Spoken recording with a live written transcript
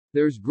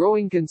There's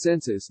growing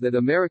consensus that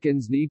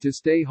Americans need to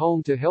stay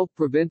home to help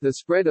prevent the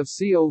spread of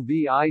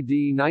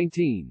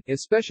COVID-19,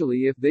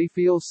 especially if they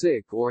feel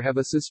sick or have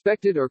a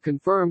suspected or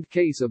confirmed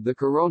case of the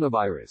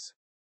coronavirus.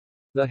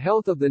 The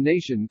health of the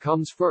nation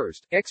comes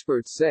first,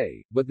 experts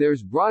say, but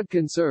there's broad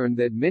concern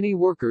that many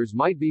workers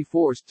might be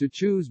forced to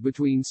choose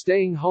between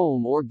staying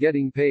home or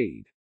getting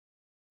paid.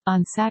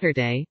 On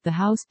Saturday, the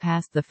House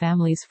passed the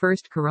Family's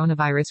First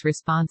Coronavirus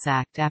Response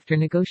Act after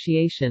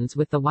negotiations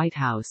with the White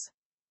House.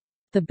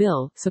 The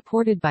bill,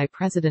 supported by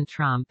President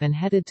Trump and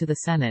headed to the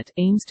Senate,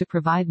 aims to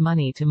provide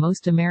money to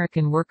most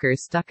American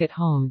workers stuck at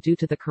home due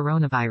to the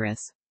coronavirus.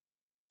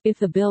 If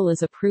the bill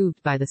is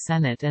approved by the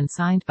Senate and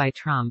signed by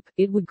Trump,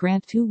 it would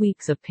grant 2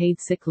 weeks of paid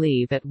sick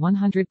leave at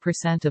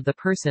 100% of the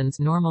person's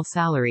normal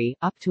salary,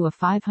 up to a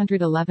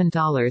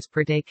 $511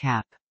 per day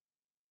cap.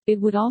 It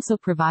would also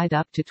provide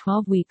up to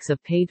 12 weeks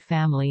of paid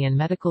family and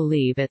medical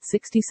leave at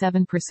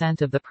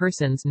 67% of the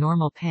person's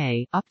normal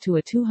pay, up to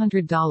a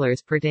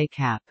 $200 per day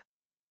cap.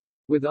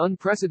 With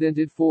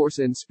unprecedented force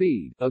and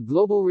speed, a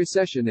global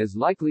recession is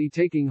likely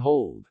taking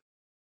hold.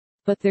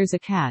 But there's a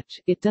catch: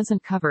 it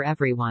doesn't cover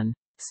everyone.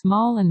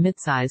 Small and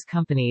mid-size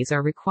companies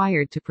are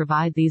required to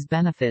provide these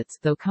benefits,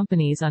 though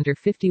companies under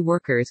 50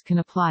 workers can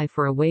apply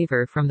for a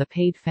waiver from the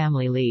paid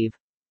family leave.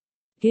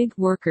 Gig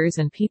workers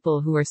and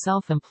people who are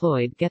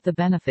self-employed get the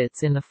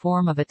benefits in the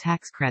form of a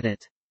tax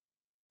credit.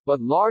 But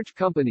large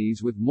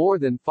companies with more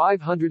than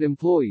 500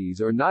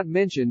 employees are not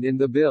mentioned in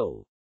the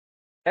bill.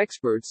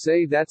 Experts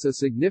say that's a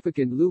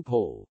significant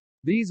loophole.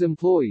 These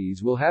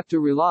employees will have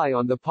to rely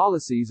on the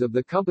policies of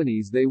the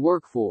companies they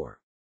work for.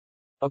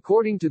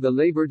 According to the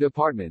Labor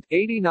Department,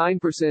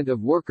 89%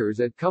 of workers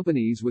at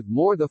companies with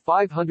more than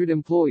 500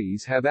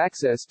 employees have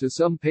access to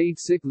some paid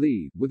sick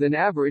leave, with an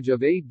average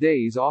of 8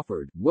 days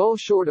offered, well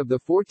short of the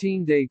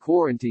 14-day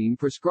quarantine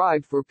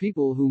prescribed for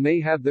people who may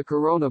have the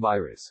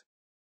coronavirus.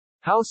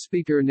 House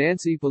Speaker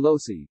Nancy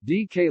Pelosi,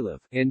 D.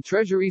 Califf, and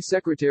Treasury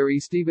Secretary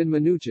Steven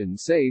Mnuchin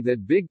say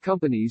that big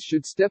companies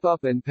should step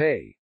up and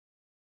pay.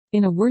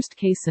 In a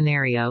worst-case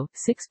scenario,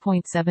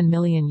 6.7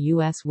 million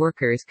U.S.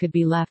 workers could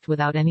be left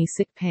without any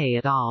sick pay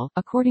at all,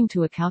 according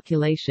to a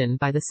calculation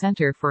by the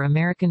Center for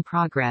American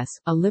Progress,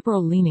 a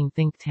liberal-leaning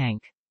think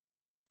tank.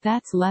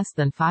 That's less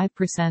than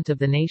 5% of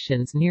the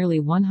nation's nearly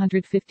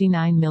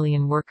 159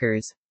 million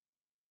workers.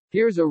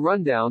 Here's a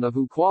rundown of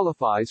who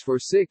qualifies for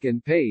sick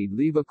and paid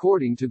leave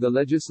according to the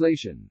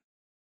legislation.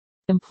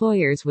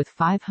 Employers with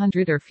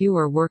 500 or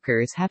fewer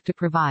workers have to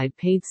provide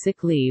paid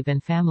sick leave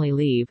and family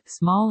leave.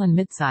 Small and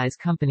mid-size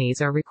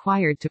companies are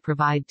required to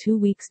provide 2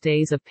 weeks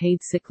days of paid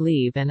sick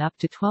leave and up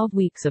to 12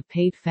 weeks of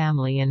paid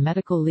family and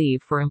medical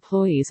leave for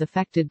employees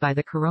affected by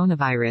the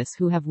coronavirus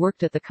who have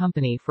worked at the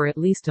company for at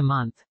least a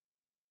month.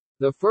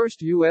 The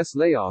first U.S.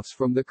 layoffs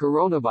from the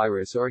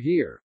coronavirus are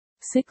here.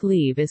 Sick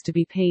leave is to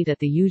be paid at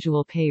the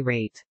usual pay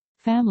rate.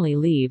 Family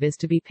leave is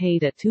to be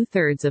paid at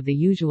 2/3 of the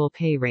usual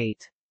pay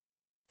rate.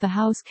 The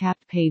House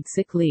capped paid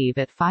sick leave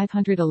at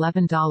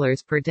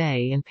 $511 per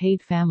day and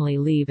paid family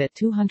leave at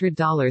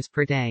 $200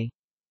 per day.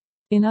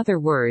 In other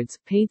words,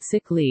 paid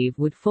sick leave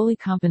would fully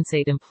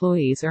compensate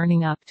employees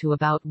earning up to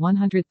about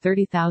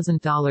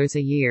 $130,000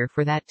 a year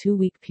for that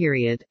 2-week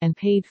period, and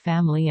paid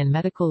family and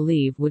medical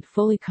leave would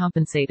fully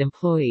compensate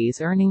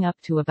employees earning up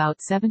to about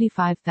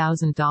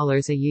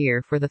 $75,000 a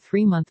year for the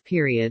 3-month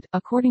period,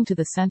 according to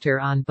the Center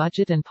on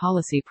Budget and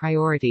Policy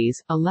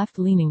Priorities, a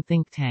left-leaning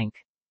think tank.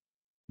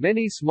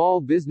 Many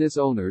small business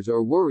owners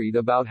are worried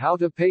about how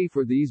to pay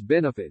for these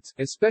benefits,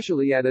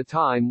 especially at a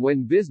time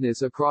when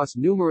business across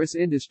numerous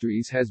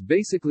industries has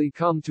basically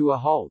come to a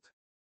halt.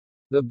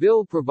 The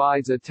bill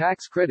provides a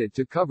tax credit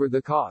to cover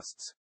the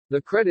costs.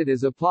 The credit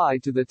is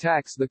applied to the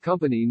tax the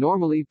company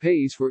normally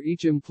pays for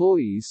each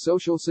employee's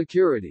Social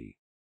Security.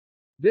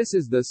 This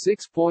is the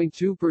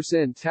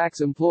 6.2%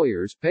 tax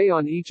employers pay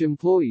on each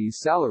employee's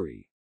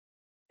salary.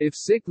 If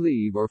sick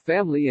leave or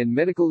family and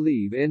medical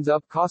leave ends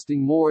up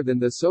costing more than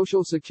the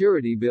Social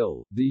Security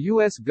bill, the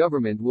U.S.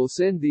 government will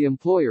send the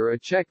employer a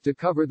check to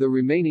cover the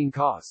remaining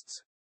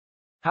costs.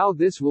 How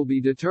this will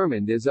be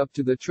determined is up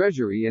to the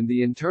Treasury and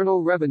the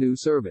Internal Revenue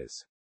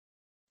Service.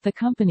 The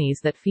companies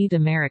that feed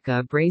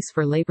America brace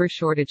for labor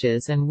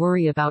shortages and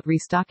worry about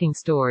restocking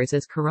stores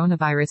as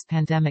coronavirus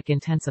pandemic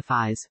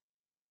intensifies.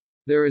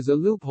 There is a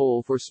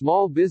loophole for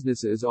small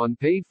businesses on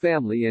paid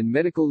family and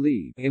medical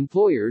leave.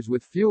 Employers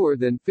with fewer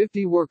than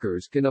 50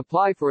 workers can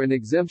apply for an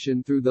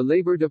exemption through the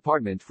Labor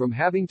Department from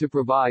having to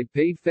provide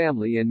paid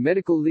family and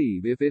medical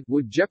leave if it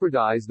would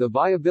jeopardize the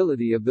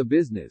viability of the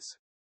business.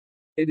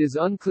 It is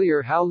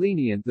unclear how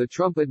lenient the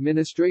Trump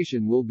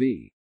administration will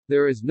be.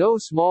 There is no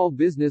small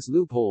business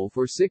loophole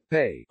for sick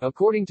pay,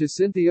 according to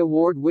Cynthia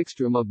Ward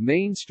Wickstrom of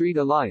Main Street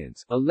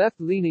Alliance, a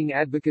left-leaning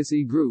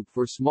advocacy group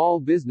for small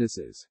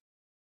businesses.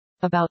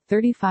 About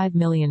 35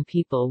 million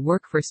people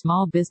work for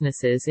small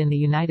businesses in the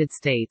United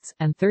States,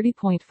 and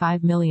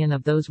 30.5 million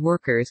of those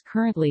workers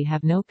currently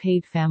have no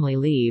paid family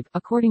leave,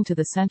 according to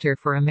the Center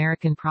for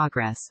American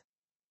Progress.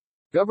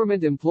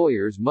 Government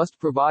employers must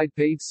provide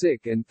paid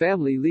sick and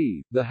family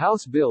leave. The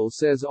House bill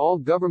says all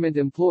government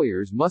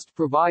employers must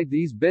provide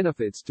these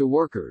benefits to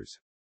workers.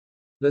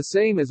 The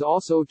same is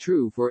also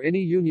true for any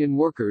union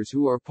workers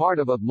who are part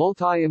of a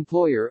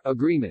multi-employer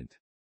agreement.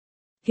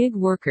 Gig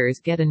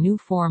workers get a new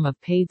form of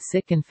paid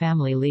sick and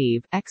family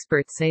leave.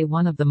 Experts say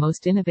one of the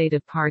most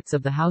innovative parts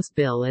of the House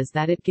bill is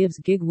that it gives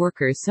gig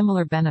workers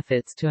similar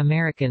benefits to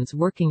Americans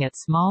working at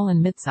small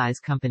and mid-size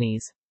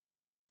companies.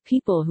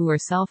 People who are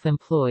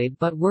self-employed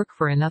but work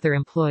for another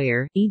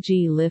employer,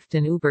 e.g. Lyft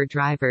and Uber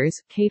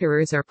drivers,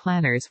 caterers or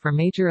planners for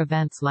major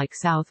events like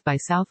South by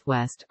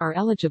Southwest, are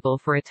eligible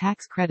for a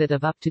tax credit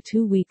of up to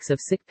 2 weeks of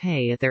sick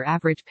pay at their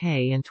average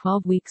pay and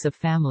 12 weeks of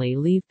family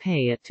leave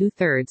pay at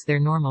 2/3 their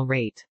normal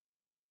rate.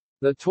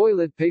 The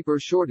toilet paper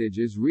shortage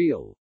is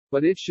real,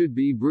 but it should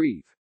be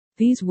brief.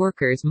 These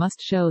workers must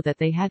show that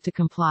they had to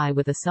comply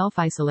with a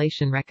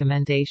self-isolation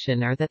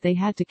recommendation or that they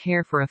had to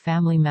care for a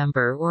family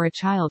member or a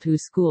child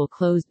whose school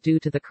closed due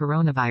to the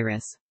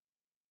coronavirus.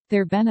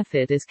 Their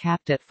benefit is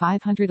capped at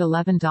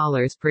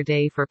 $511 per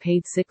day for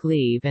paid sick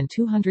leave and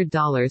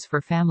 $200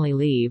 for family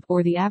leave,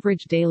 or the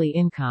average daily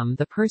income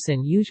the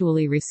person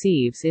usually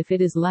receives if it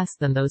is less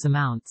than those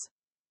amounts.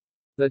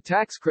 The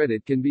tax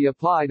credit can be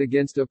applied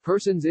against a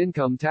person's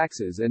income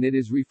taxes and it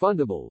is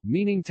refundable,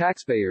 meaning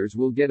taxpayers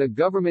will get a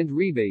government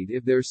rebate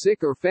if their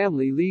sick or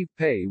family leave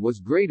pay was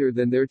greater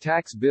than their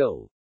tax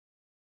bill.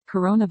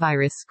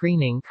 Coronavirus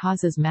screening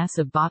causes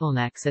massive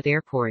bottlenecks at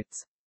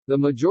airports. The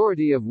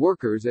majority of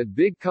workers at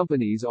big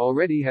companies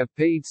already have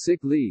paid sick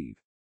leave.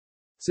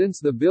 Since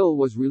the bill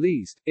was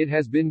released, it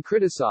has been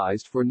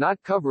criticized for not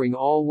covering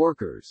all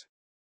workers.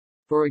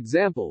 For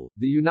example,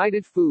 the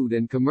United Food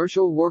and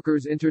Commercial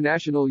Workers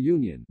International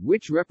Union,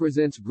 which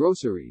represents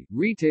grocery,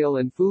 retail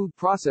and food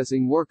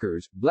processing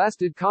workers,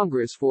 blasted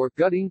Congress for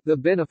gutting the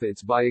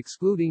benefits by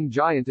excluding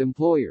giant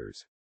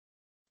employers.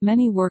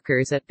 Many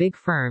workers at big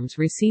firms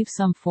receive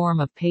some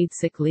form of paid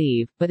sick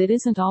leave, but it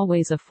isn't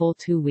always a full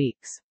 2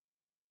 weeks.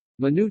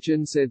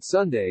 Mnuchin said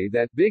Sunday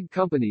that big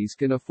companies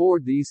can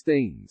afford these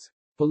things.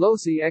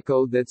 Pelosi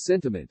echoed that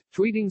sentiment,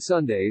 tweeting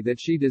Sunday that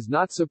she does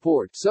not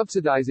support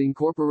subsidizing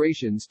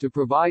corporations to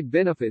provide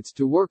benefits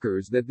to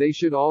workers that they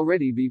should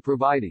already be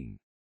providing.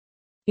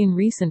 In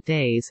recent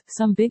days,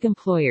 some big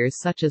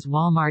employers such as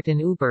Walmart and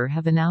Uber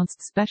have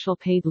announced special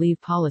paid leave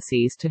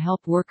policies to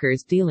help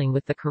workers dealing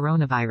with the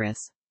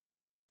coronavirus.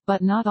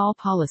 But not all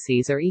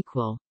policies are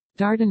equal.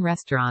 Darden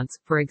Restaurants,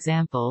 for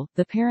example,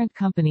 the parent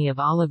company of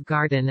Olive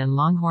Garden and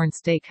Longhorn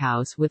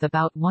Steakhouse with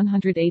about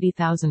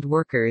 180,000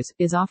 workers,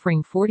 is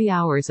offering 40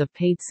 hours of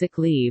paid sick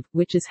leave,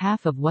 which is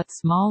half of what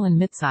small and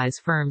mid-size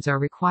firms are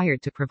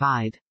required to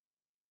provide.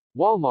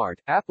 Walmart,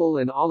 Apple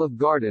and Olive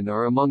Garden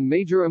are among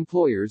major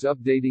employers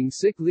updating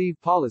sick leave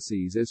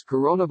policies as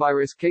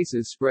coronavirus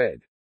cases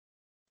spread.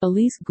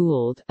 Elise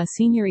Gould, a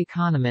senior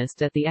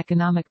economist at the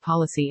Economic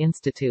Policy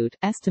Institute,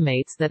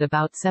 estimates that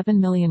about 7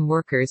 million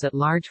workers at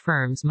large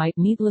firms might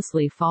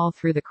needlessly fall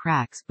through the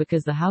cracks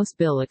because the House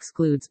bill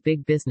excludes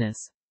big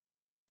business.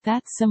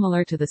 That's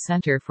similar to the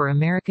Center for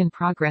American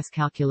Progress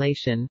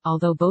calculation,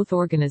 although both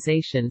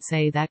organizations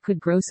say that could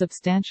grow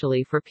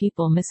substantially for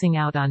people missing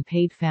out on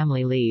paid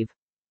family leave.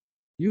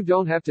 You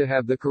don't have to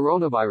have the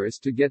coronavirus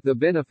to get the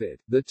benefit.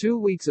 The 2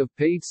 weeks of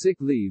paid sick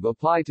leave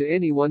apply to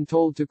anyone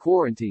told to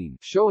quarantine,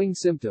 showing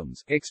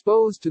symptoms,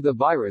 exposed to the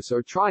virus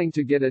or trying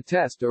to get a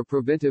test or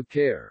preventive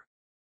care.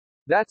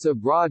 That's a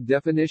broad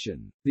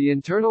definition. The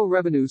Internal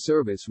Revenue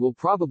Service will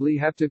probably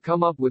have to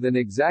come up with an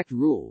exact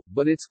rule,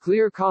 but it's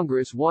clear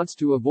Congress wants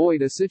to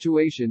avoid a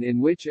situation in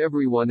which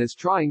everyone is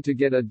trying to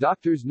get a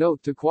doctor's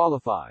note to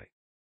qualify.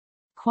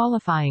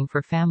 Qualifying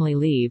for family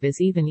leave is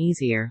even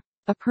easier.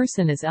 A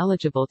person is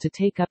eligible to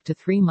take up to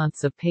 3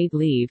 months of paid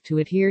leave to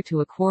adhere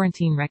to a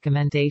quarantine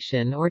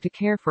recommendation or to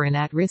care for an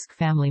at-risk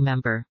family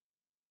member.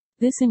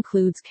 This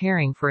includes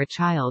caring for a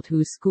child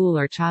whose school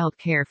or child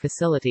care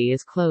facility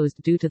is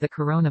closed due to the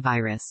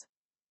coronavirus.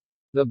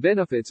 The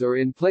benefits are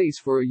in place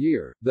for a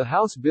year. The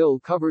House bill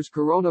covers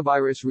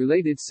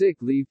coronavirus-related sick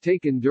leave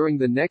taken during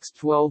the next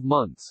 12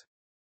 months.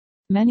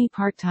 Many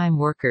part-time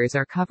workers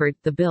are covered.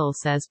 The bill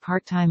says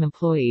part-time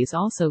employees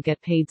also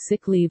get paid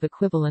sick leave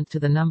equivalent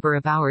to the number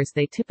of hours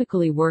they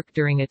typically work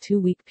during a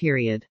 2-week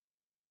period.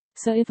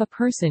 So if a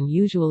person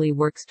usually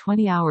works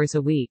 20 hours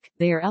a week,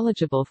 they are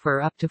eligible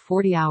for up to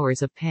 40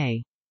 hours of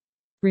pay.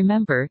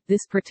 Remember,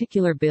 this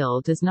particular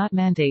bill does not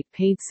mandate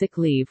paid sick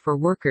leave for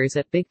workers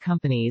at big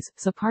companies,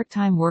 so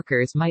part-time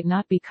workers might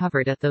not be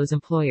covered at those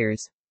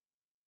employers.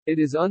 It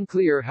is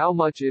unclear how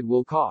much it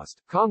will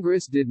cost.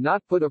 Congress did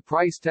not put a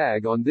price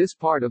tag on this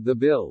part of the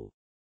bill.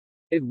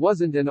 It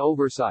wasn't an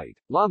oversight.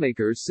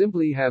 Lawmakers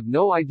simply have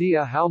no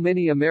idea how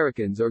many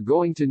Americans are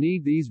going to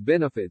need these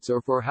benefits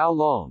or for how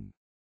long.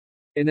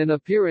 In an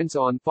appearance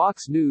on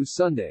Fox News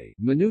Sunday,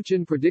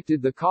 Mnuchin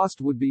predicted the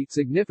cost would be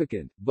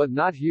significant, but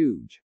not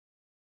huge.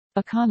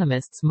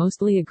 Economists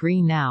mostly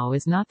agree now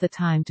is not the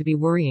time to be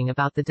worrying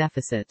about the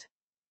deficit.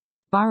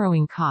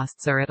 Borrowing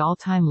costs are at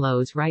all-time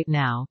lows right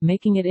now,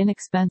 making it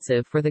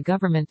inexpensive for the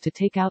government to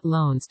take out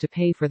loans to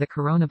pay for the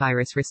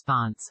coronavirus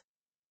response.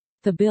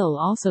 The bill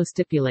also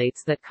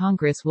stipulates that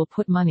Congress will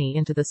put money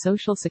into the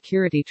Social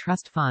Security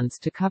Trust funds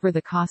to cover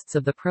the costs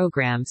of the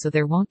program, so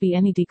there won't be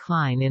any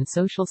decline in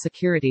Social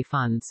Security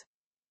funds.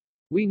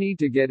 We need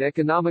to get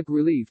economic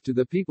relief to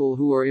the people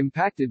who are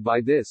impacted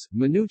by this,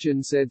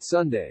 Mnuchin said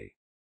Sunday.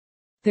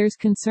 There's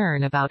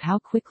concern about how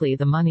quickly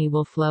the money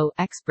will flow.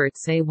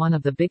 Experts say one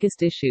of the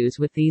biggest issues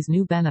with these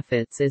new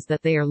benefits is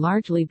that they are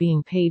largely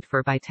being paid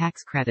for by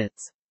tax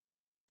credits.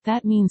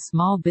 That means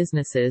small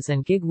businesses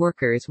and gig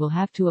workers will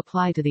have to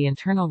apply to the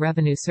Internal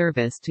Revenue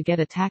Service to get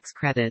a tax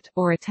credit,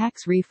 or a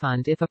tax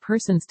refund if a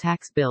person's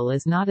tax bill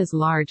is not as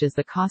large as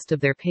the cost of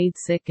their paid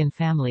sick and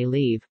family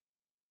leave.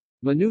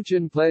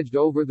 Mnuchin pledged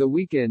over the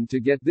weekend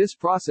to get this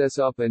process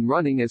up and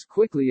running as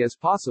quickly as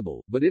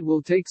possible, but it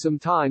will take some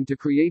time to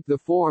create the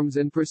forms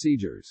and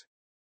procedures.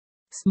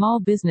 Small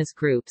business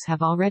groups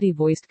have already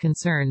voiced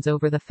concerns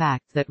over the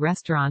fact that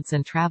restaurants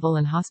and travel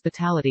and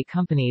hospitality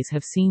companies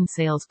have seen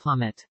sales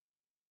plummet.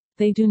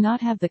 They do not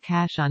have the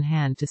cash on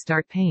hand to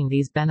start paying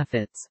these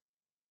benefits.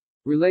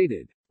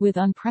 Related. With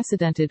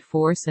unprecedented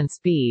force and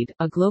speed,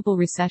 a global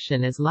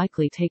recession is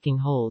likely taking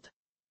hold.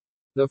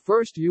 The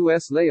first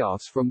U.S.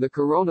 layoffs from the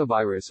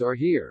coronavirus are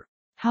here.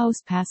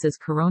 House passes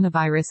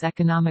coronavirus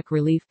economic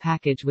relief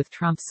package with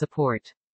Trump's support.